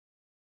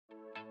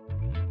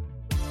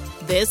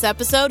This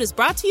episode is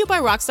brought to you by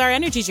Rockstar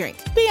Energy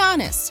Drink. Be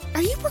honest,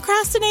 are you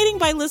procrastinating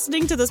by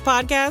listening to this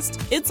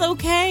podcast? It's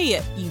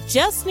okay. You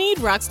just need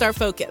Rockstar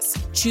Focus.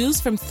 Choose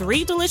from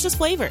 3 delicious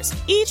flavors,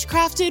 each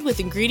crafted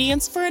with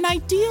ingredients for an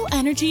ideal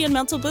energy and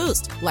mental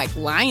boost, like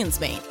Lion's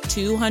Mane,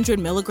 200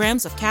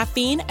 milligrams of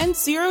caffeine and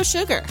 0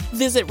 sugar.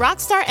 Visit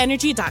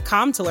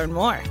rockstarenergy.com to learn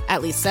more.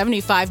 At least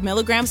 75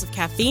 milligrams of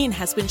caffeine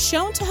has been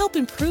shown to help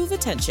improve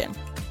attention.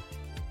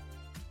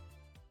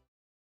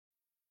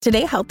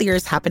 Today, healthier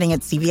is happening at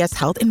CVS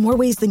Health in more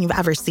ways than you've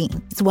ever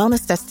seen. It's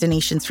wellness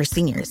destinations for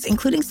seniors,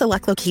 including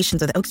select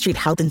locations with Oak Street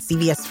Health and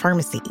CVS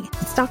Pharmacy.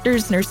 It's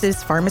doctors,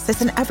 nurses,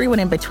 pharmacists, and everyone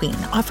in between,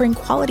 offering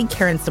quality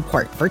care and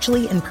support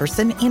virtually, in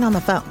person, and on the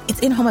phone.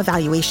 It's in-home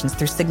evaluations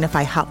through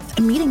Signify Health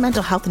and meeting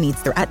mental health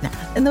needs through Aetna.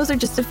 And those are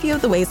just a few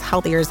of the ways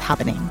healthier is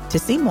happening. To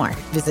see more,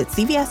 visit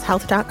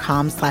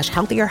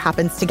cvshealth.com/healthier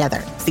happens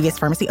together. CVS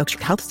Pharmacy, Oak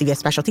Street Health, CVS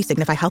Specialty,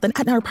 Signify Health, and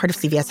Aetna are part of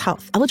CVS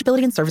Health.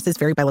 Eligibility and services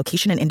vary by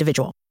location and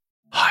individual.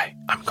 Hi,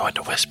 I'm going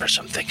to whisper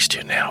some things to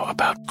you now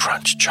about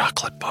Crunch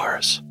chocolate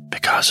bars,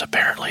 because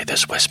apparently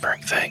this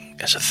whispering thing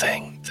is a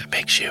thing that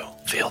makes you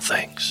feel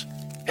things.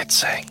 It's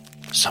saying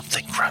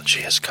something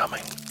crunchy is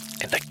coming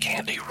in the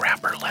candy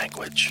wrapper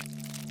language.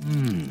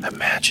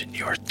 Imagine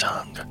your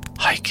tongue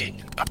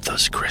hiking up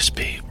those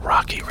crispy,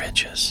 rocky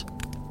ridges.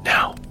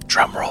 Now,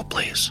 drum roll,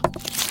 please.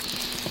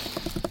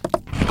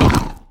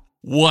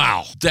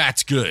 Wow,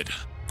 that's good.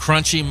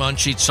 Crunchy,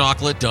 munchy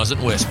chocolate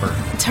doesn't whisper.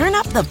 Turn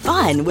up the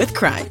fun with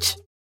Crunch.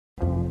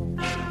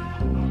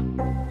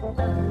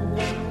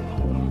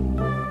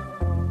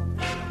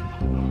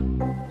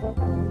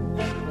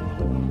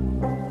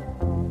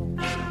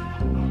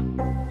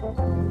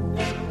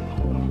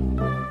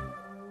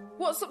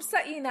 What's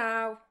upset you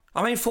now?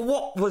 I mean, for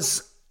what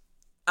was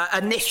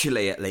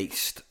initially, at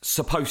least,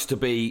 supposed to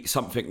be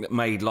something that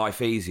made life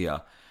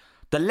easier,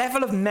 the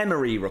level of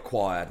memory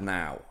required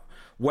now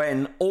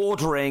when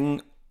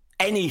ordering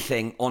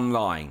anything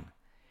online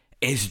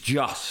is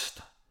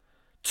just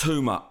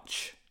too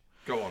much.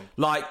 Go on.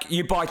 Like,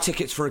 you buy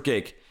tickets for a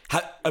gig.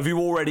 Have you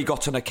already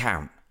got an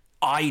account?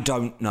 I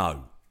don't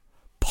know.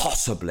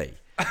 Possibly.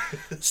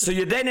 So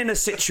you're then in a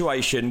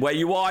situation where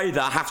you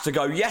either have to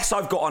go, yes,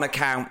 I've got an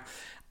account,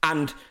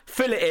 and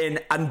fill it in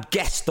and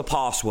guess the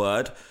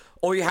password,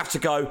 or you have to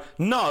go,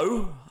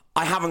 no,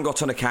 I haven't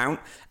got an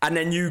account, and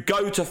then you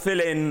go to fill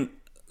in,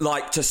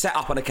 like, to set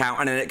up an account,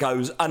 and then it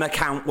goes, an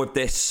account with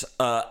this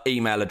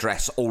email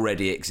address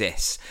already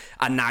exists,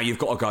 and now you've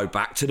got to go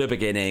back to the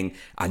beginning,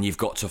 and you've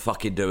got to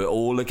fucking do it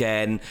all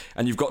again,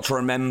 and you've got to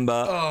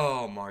remember.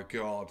 Oh my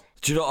God.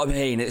 Do you know what I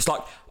mean? It's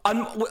like,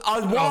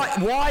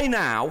 why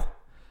now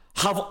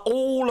have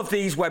all of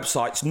these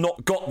websites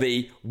not got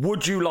the,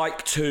 would you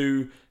like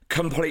to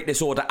complete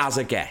this order as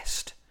a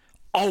guest?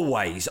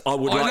 Always, I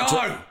would like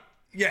to.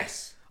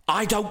 Yes.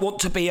 I don't want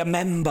to be a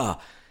member.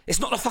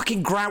 It's not the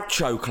fucking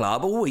Groucho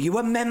Club. Oh, are you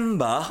a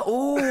member?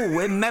 Oh,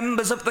 we're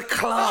members of the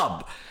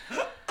club.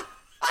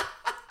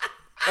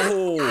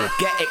 Oh,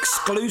 get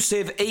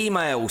exclusive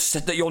emails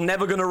that you're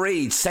never going to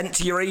read sent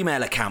to your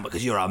email account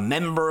because you're a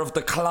member of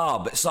the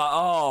club. It's like,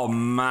 oh,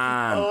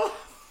 man.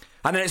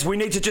 And then it's, we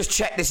need to just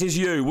check this is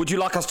you. Would you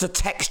like us to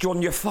text you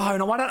on your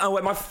phone? Oh, I don't know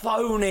where my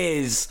phone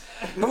is.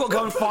 I've got to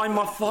go and find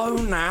my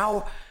phone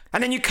now.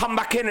 And then you come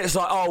back in and it's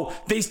like, oh,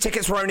 these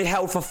tickets were only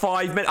held for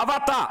 5 minutes. I've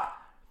had that.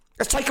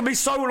 It's taken me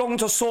so long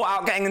to sort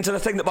out getting into the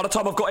thing that by the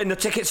time I've got in, the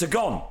tickets are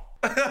gone.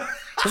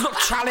 It's not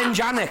Challenge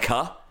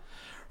Annika.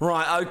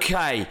 Right,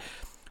 okay.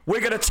 We're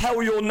going to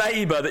tell your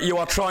neighbour that you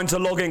are trying to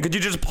log in. Could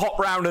you just pop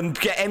round and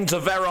get him to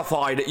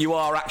verify that you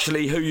are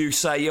actually who you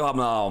say you are?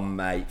 Oh,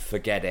 mate,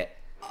 forget it.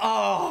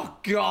 Oh,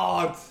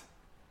 God.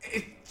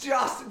 It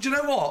just... Do you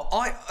know what?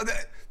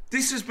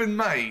 This has been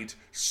made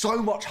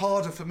so much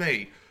harder for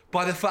me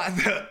by the fact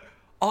that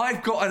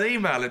I've got an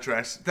email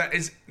address that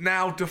is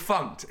now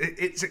defunct.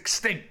 It's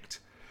extinct.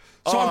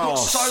 So I've got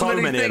so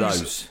many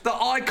things that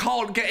I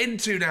can't get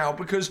into now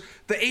because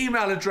the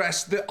email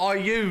address that I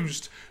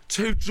used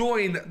to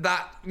join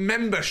that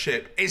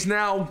membership is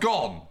now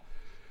gone.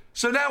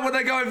 So now when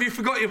they go, if you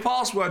forgot your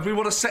password, we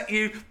want to send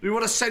you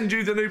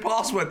the new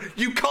password.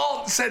 You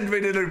can't send me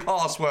the new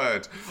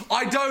password.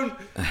 I don't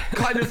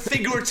kind of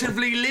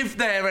figuratively live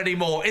there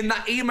anymore in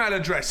that email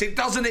address. It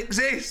doesn't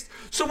exist.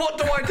 So what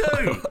do I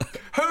do?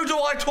 Who do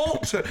I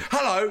talk to?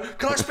 Hello,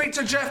 can I speak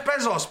to Jeff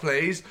Bezos,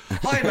 please?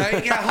 Hi,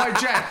 mate. Yeah, hi,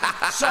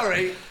 Jeff.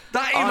 Sorry,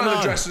 that email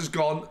address is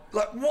gone.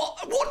 Like, what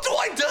do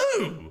I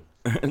do?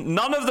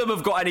 None of them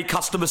have got any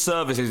customer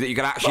services that you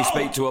can actually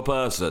speak to a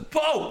person.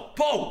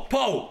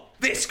 Paul,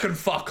 this can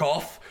fuck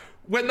off.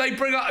 When they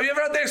bring up, have you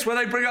ever had this? Where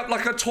they bring up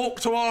like a talk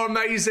to our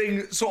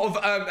amazing sort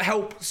of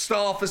help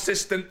staff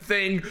assistant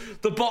thing,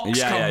 the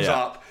box comes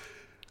up,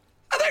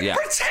 and they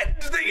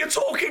pretend that you're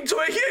talking to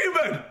a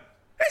human.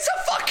 It's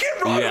a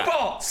fucking robot.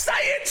 Yeah. Say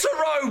it's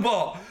a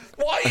robot.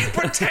 Why are you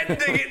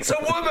pretending it's a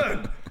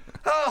woman?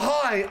 Oh,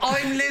 hi,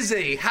 I'm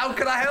Lizzie. How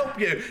can I help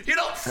you? You're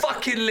not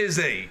fucking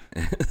Lizzie.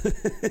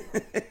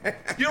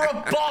 You're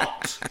a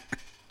bot.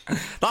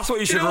 That's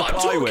what you should reply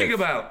with. Do you know what I'm talking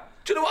about?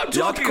 Do you know what I'm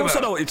talking about? Of course I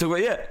know what you're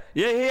talking about.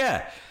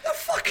 Yeah. The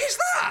fuck is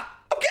that?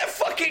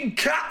 fucking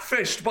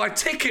catfished by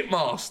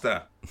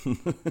Ticketmaster.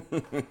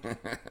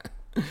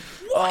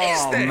 What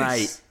is this?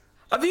 Mate.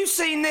 Have you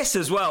seen this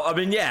as well? I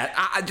mean,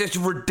 yeah, just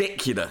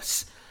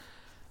ridiculous.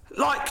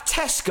 Like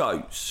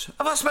Tesco's.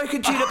 Have I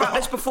spoken to you about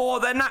this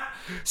before?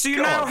 So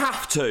you now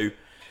have to.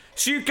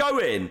 So you go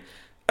in,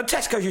 and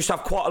Tesco's used to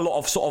have quite a lot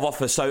of sort of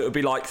offers. So it would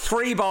be like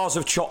 3 bars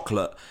of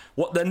chocolate.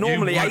 What they're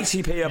normally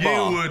 80p a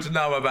bar. You would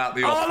know about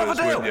the offers,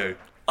 wouldn't you?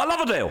 I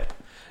love a deal.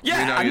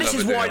 Yeah, and this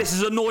is why this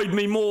has annoyed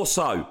me more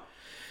so.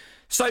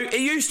 So it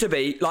used to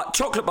be, like,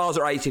 chocolate bars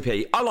are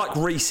 80p. I like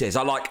Reese's.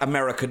 I like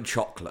American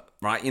chocolate,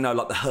 right? You know,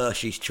 like the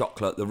Hershey's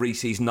chocolate, the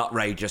Reese's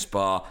Nutrageous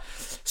bar.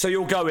 So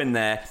you'll go in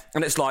there,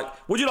 and it's like,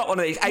 would you like one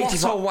of these?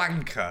 85? What a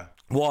wanker.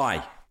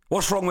 Why?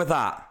 What's wrong with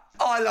that?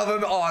 I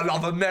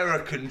love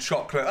American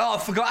chocolate. Oh, I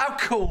forgot how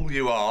cool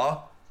you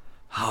are.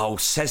 Oh,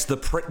 says the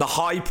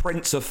High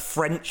Prince of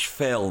French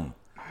film.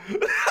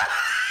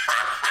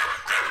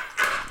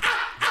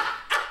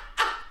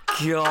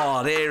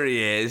 God, here he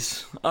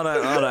is. I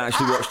don't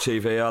actually watch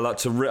TV. I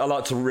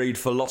like to read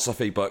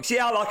philosophy books.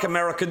 Yeah, I like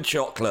American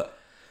chocolate.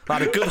 I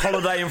had a good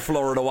holiday in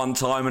Florida one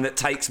time, and it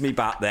takes me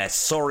back there.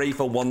 Sorry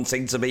for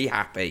wanting to be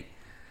happy.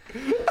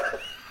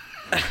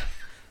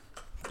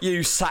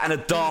 You sat in a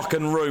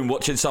darkened room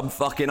watching some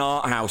fucking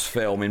art house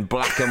film in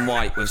black and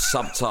white with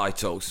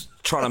subtitles,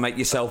 trying to make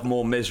yourself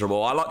more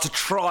miserable. I like to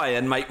try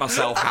and make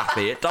myself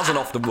happy. It doesn't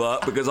often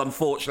work because,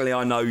 unfortunately,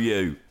 I know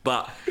you.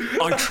 But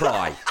I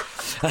try.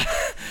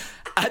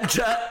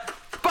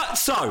 But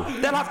so,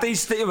 they'll have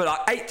these things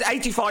like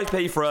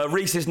 85p for a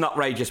Reese's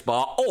Nutrageous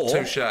bar, or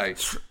Touché.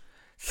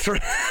 3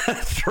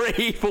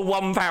 for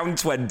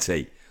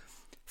 £1.20.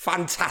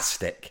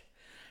 Fantastic.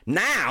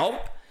 Now,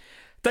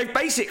 they've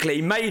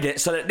basically made it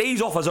so that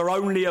these offers are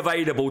only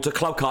available to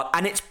Clubcard,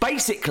 and it's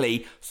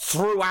basically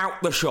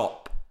throughout the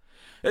shop.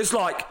 It's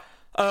like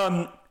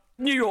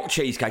New York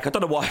cheesecake. I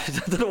don't know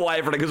why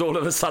everything has all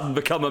of a sudden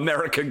become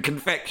American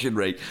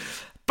confectionery.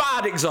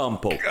 Bad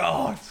example.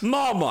 God.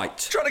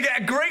 Marmite. Trying to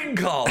get a green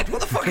card.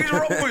 What the fuck is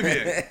wrong with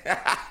you?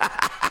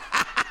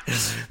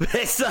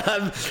 This,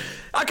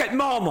 okay,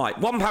 Marmite,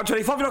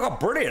 £1.25. You're like, oh,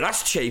 brilliant,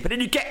 that's cheap. And then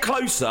you get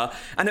closer,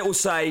 and it will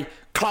say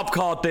club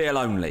card deal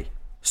only.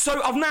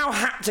 So I've now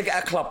had to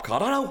get a club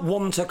card. I don't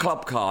want a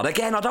club card.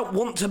 Again, I don't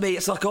want to be.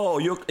 It's like, oh,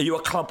 are you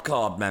a club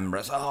card member?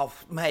 It's like, oh,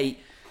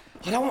 mate.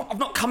 I'm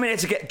not coming here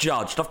to get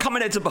judged. I've come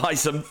in here to buy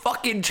some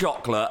fucking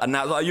chocolate, and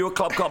now, are you a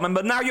club card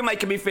member? Now you're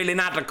making me feel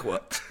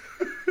inadequate.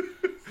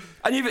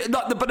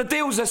 But the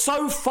deals are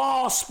so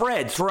far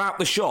spread throughout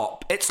the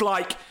shop. It's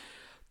like,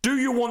 do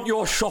you want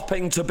your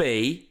shopping to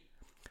be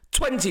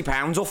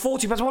 £20 or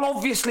 £40? Well,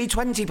 obviously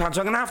 £20. I'm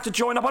going to have to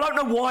join up. I don't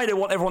know why they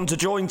want everyone to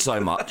join so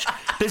much.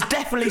 There's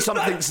definitely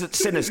something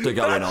sinister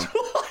going on.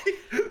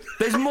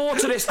 There's more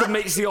to this than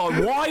meets the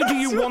eye. Why do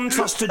you want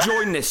us to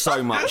join this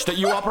so much that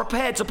you are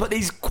prepared to put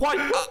these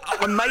quite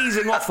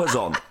amazing offers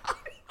on?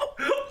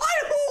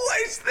 I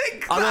always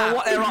think that. I don't know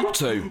what they're up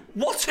to.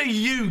 What are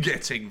you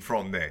getting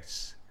from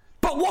this?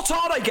 But what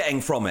are they getting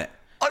from it?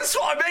 That's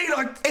what I mean.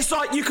 It's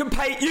like you can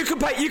pay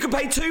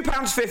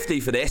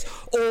 £2.50 for this,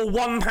 or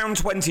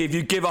 £1.20 if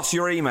you give us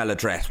your email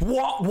address.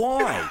 What?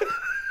 Why?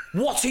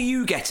 What are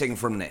you getting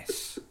from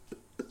this?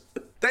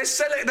 They're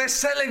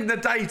selling the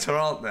data,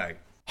 aren't they?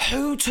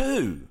 Who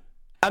to?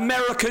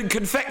 American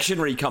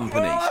confectionery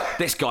companies.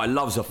 This guy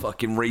loves a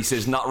fucking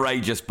Reese's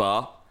Nutrageous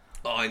bar.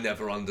 I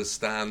never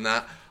understand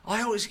that.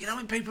 I always,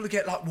 when people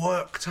get like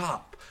worked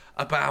up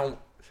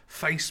about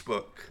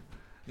Facebook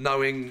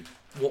knowing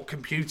what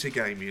computer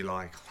game you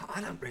like,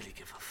 I don't really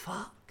give a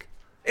fuck.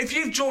 If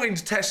you've joined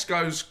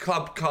Tesco's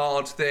club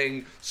card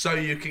thing so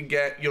you can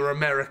get your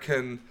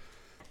American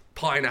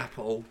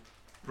pineapple,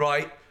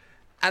 right?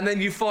 And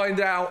then you find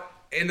out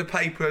in the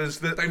papers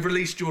that they've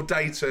released your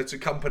data to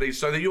companies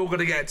so that you're going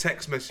to get a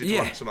text message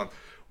once a month.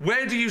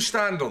 Where do you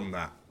stand on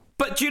that?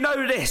 But do you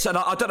know this? And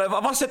I don't know,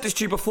 have I said this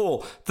to you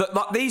before? That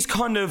like these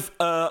kind of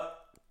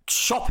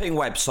shopping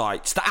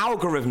websites, the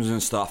algorithms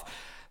and stuff,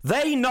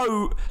 they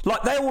know,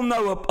 like they all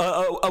know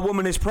a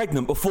woman is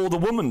pregnant before the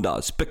woman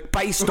does, but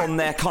based on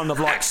their kind of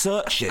like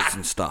searches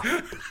and stuff.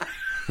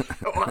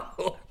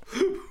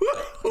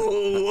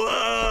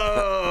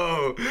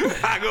 Whoa!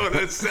 Hang on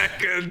a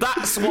second.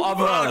 That's what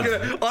I've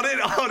heard.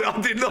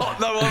 I did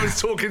not know I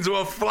was talking to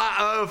a flat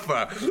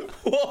earther.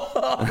 What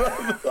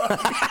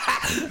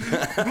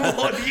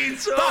are you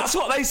talking? That's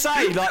what they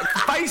say. Like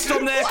based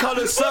on their kind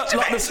of search,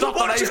 like the stuff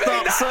that they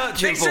start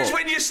searching for. This is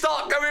when you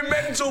start going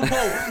mental,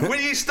 Paul. When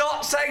you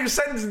start saying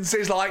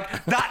sentences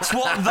like, "That's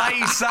what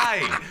they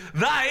say."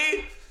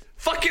 They.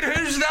 Fucking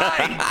who's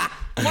they?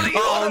 What are you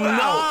on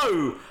about?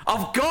 No!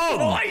 I've gone!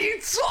 What are you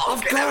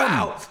talking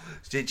about?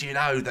 Did you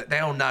know that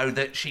they'll know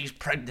that she's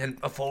pregnant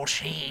before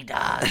she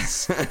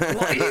does?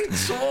 What are you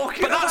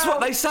talking about? But that's what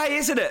they say,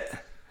 isn't it?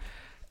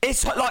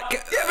 It's like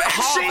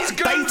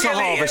data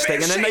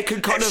harvesting, and then they can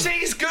kind of... If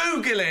she's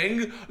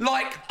Googling,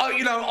 like,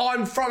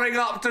 I'm throwing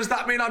up, does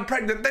that mean I'm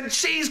pregnant? Then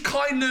she's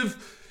kind of...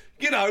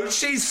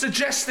 she's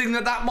suggesting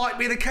that might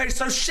be the case,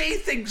 so she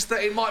thinks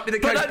that it might be the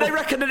case. But they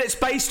reckon that it's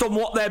based on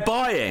what they're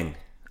buying.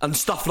 and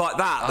stuff like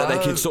that they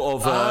could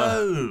sort of...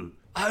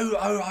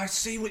 I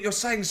see what you're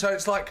saying. So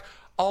it's like,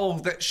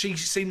 that she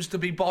seems to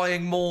be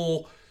buying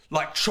more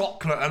like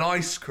chocolate and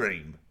ice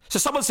cream. So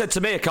someone said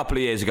to me a couple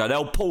of years ago,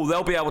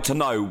 they'll be able to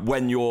know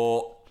when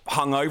you're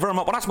hungover. I'm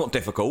like, well, that's not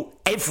difficult.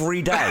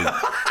 Every day.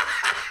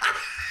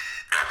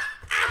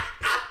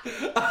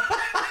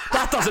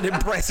 That doesn't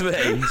impress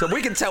me. So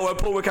we can tell when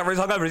Paul McCaffrey's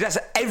hungover. That's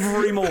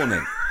every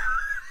morning.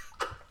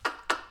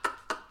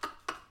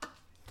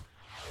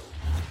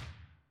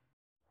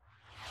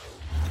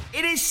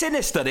 It is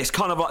sinister, this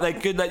kind of like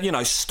they're good, you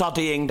know,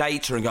 studying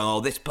data and going,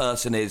 oh, this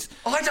person is...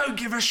 I don't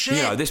give a shit.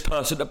 You know, this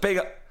person, a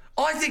bigger...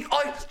 do you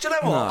know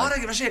what? No. I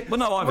don't give a shit. Well,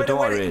 no, either do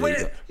I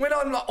really. When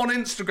I'm like on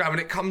Instagram and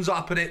it comes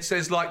up and it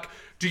says like,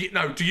 do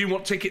you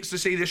want tickets to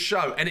see this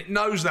show? And it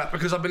knows that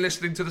because I've been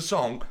listening to the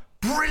song.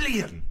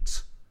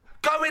 Brilliant.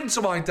 Go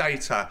into my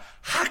data,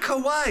 hack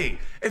away.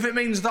 If it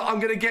means that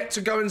I'm going to get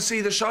to go and see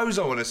the shows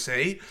I want to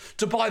see,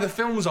 to buy the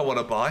films I want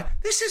to buy,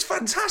 this is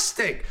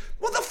fantastic.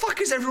 What the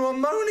fuck is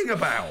everyone moaning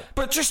about?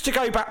 But just to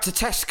go back to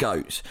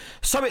Tesco's,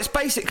 so it's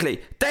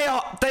basically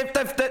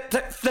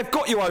they've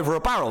got you over a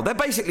barrel. They're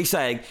basically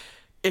saying,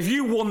 if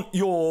you want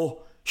your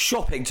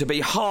shopping to be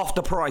half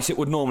the price it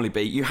would normally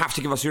be, you have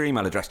to give us your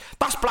email address.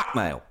 That's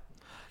blackmail.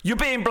 You're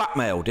being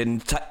blackmailed. Do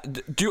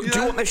you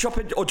want their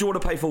shopping or do you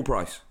want to pay full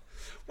price?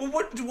 Well,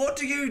 what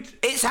do you...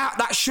 It's out.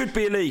 That should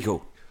be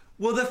illegal.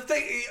 Well, the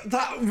thing...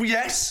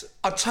 Yes,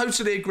 I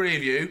totally agree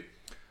with you.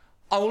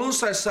 I will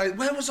also say,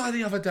 where was I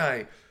the other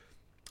day?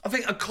 I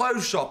think a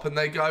clothes shop, and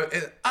they go...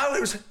 it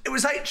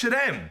was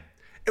H&M.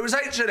 It was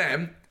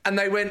H&M, and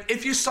they went,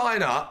 if you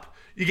sign up,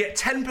 you get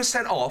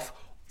 10% off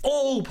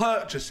all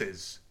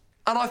purchases.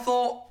 And I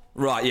thought...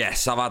 Right,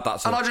 yes, I've had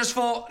that. And I just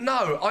thought,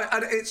 no,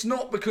 and it's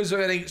not because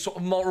of any sort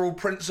of moral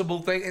principle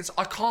thing. It's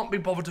I can't be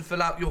bothered to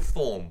fill out your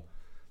form.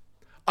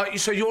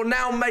 So you're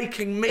now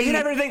making me... You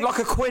never think like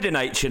a quid in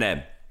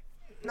H&M?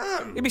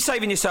 No. You'd be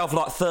saving yourself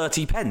like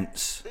 30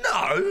 pence.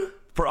 No.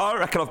 I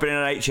reckon I've been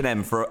in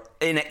H&M for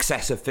in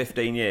excess of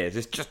 15 years.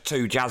 It's just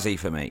too jazzy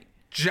for me.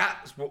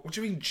 What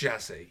do you mean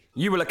jazzy?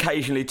 You will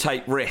occasionally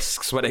take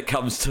risks when it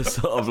comes to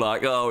sort of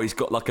like, oh, he's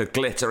got like a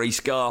glittery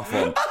scarf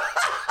on.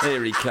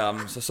 Here he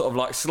comes. A sort of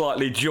like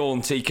slightly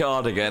jaunty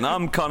cardigan.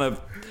 I'm kind of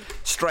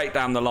straight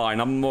down the line.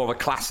 I'm more of a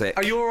classic.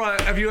 Are you all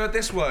right? Have you heard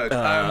this word?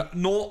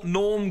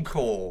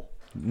 Normcore.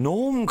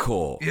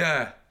 Normcore?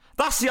 Yeah.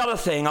 That's the other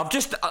thing.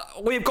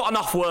 We've got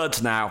enough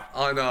words now.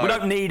 I know. We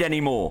don't need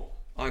any more.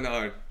 I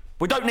know.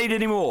 We don't need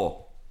any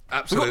more.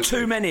 Absolutely. We've got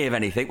too many of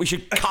anything. We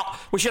should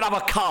have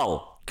a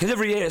cull. Because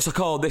every year it's like,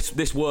 oh,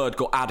 this word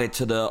got added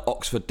to the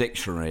Oxford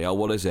Dictionary. Oh,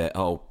 what is it?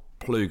 Oh,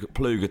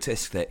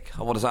 plugatistic.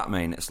 Oh, what does that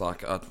mean? It's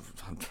like, I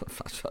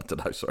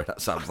don't know. Sorry, that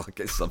sounds like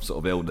it's some sort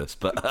of illness.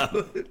 But that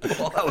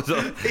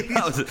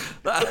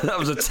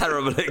was a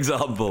terrible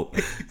example.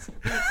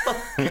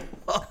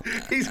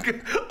 He's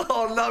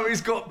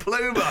got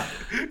pluma.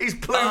 He's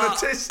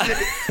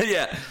plumatistic.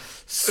 Yeah.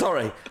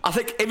 Sorry. I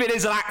think if it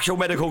is an actual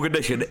medical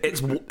condition, it's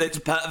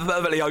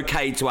perfectly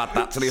okay to add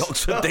that to the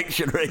Oxford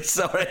Dictionary.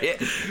 Sorry.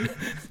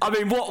 I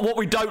mean, what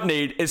we don't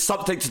need is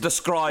something to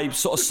describe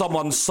sort of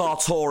someone's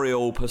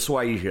sartorial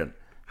persuasion.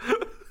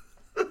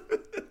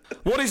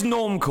 What is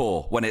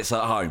normcore when it's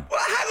at home? Well,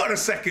 hang on a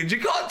second. You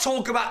can't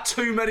talk about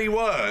too many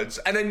words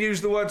and then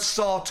use the word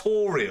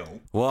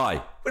sartorial.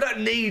 Why? We don't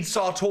need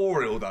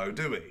sartorial, though,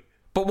 do we?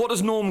 But what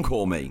does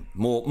normcore mean?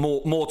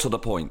 More to the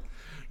point.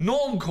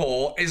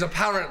 Normcore is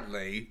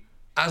apparently,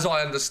 as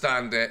I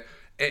understand it,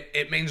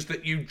 it means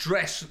that you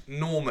dress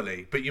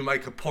normally, but you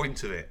make a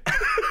point of it.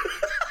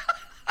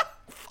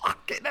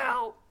 Fucking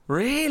hell.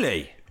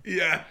 Really?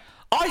 Yeah.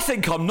 I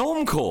think I'm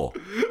normcore.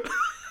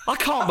 I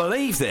can't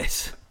believe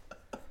this.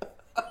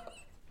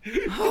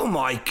 Oh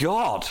my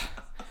God.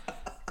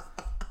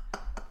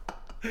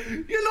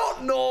 You're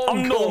not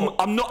normcore.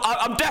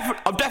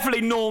 I'm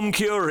definitely norm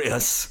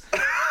curious.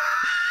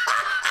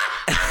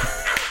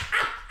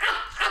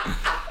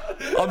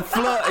 I'm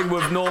flirting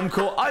with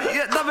normcore. I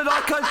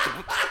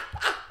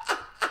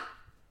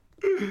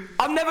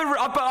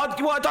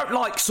don't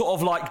like sort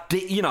of like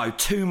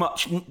too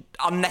much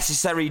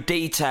unnecessary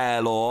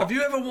detail or. Have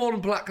you ever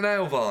worn black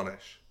nail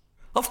varnish?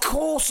 Of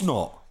course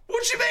not.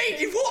 What do you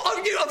mean?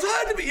 I've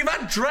heard of it. You've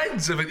had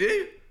dreads, haven't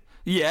you?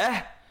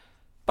 Yeah,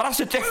 but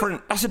that's a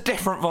different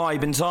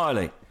vibe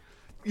entirely.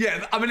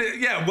 Yeah, I mean,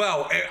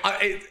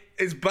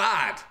 it's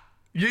bad.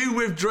 You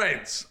with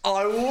dreads.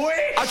 I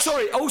wish. I'm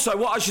sorry. Also,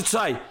 what I should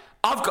say.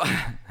 I've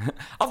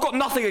got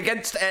nothing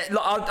against it.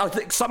 I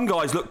think some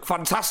guys look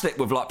fantastic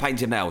with like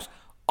painted nails.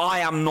 I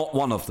am not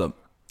one of them.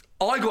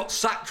 I got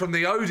sacked from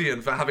the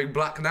Odeon for having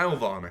black nail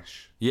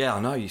varnish. Yeah, I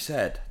know. You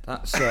said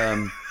that's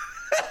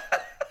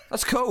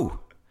that's cool.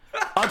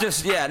 I'm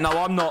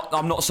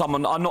not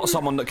someone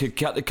that could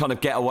kind of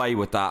get away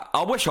with that.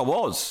 I wish I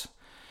was.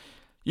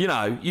 You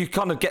know, you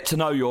kind of get to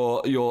know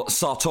your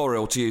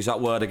sartorial, to use that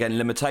word again,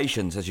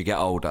 limitations as you get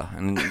older,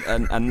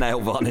 and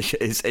nail varnish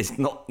is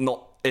not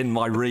in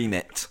my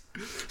remit.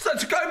 So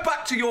to go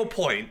back to your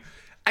point,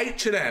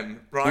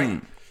 H&M,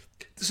 right?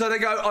 So they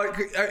go,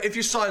 if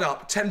you sign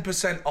up,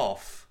 10%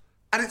 off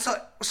And it's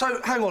like,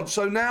 so hang on.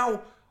 So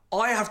now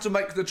I have to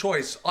make the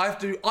choice. I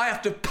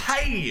have to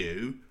pay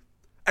you,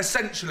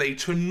 essentially,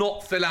 to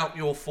not fill out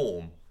your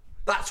form.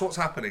 That's what's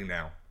happening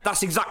now.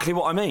 That's exactly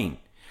what I mean.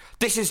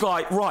 This is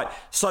like, right,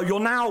 so you're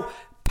now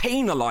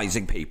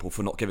penalising people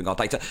for not giving our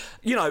data.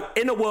 You know,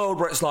 in a world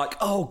where it's like,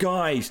 oh,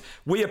 guys,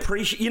 we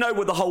appreciate, you know,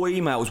 with the whole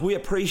emails, we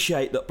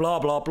appreciate that blah,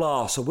 blah,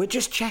 blah. So we're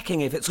just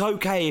checking if it's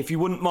okay, if you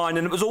wouldn't mind.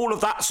 And it was all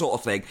of that sort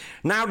of thing.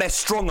 Now they're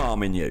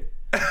strong-arming you.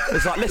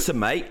 It's like, listen,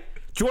 mate,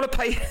 do you want to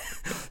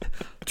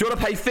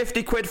pay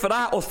 50 quid for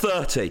that or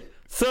 30?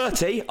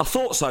 30? I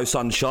thought so,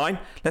 sunshine.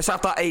 Let's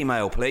have that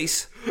email,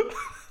 please.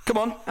 Come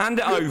on, hand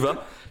it over.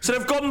 So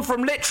they've gone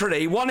from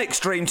literally one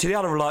extreme to the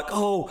other, like,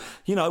 oh,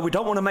 you know, we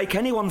don't want to make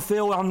anyone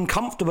feel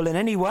uncomfortable in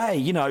any way.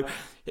 You know,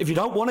 if you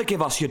don't want to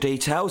give us your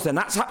details, then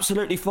that's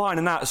absolutely fine.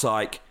 And that's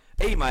like,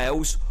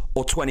 emails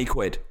or 20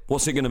 quid.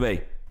 What's it going to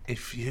be?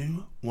 If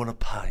you want to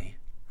pay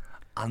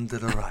under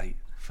the rate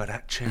for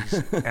that cheese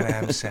and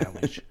ham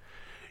sandwich,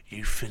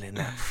 you fill in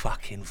that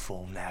fucking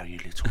form now, you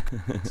little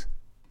cunt.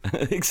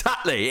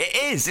 Exactly, it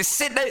is. It's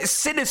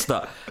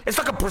sinister. It's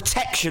like a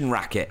protection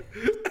racket,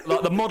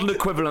 like the model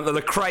equivalent of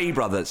the Cray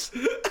brothers.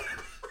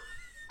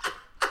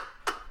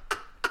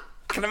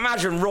 Can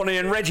imagine Ronnie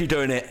and Reggie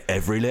doing it.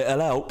 Every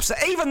little helps.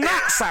 Even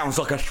that sounds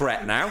like a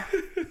threat now,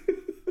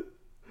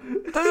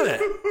 doesn't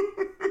it?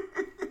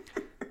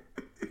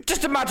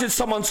 Just imagine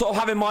someone sort of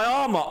having my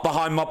arm up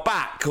behind my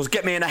back, or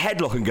get me in a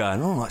headlock and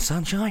going, all right,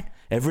 sunshine.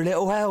 Every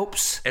little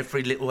helps.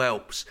 Every little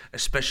helps,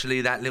 especially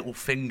that little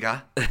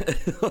finger.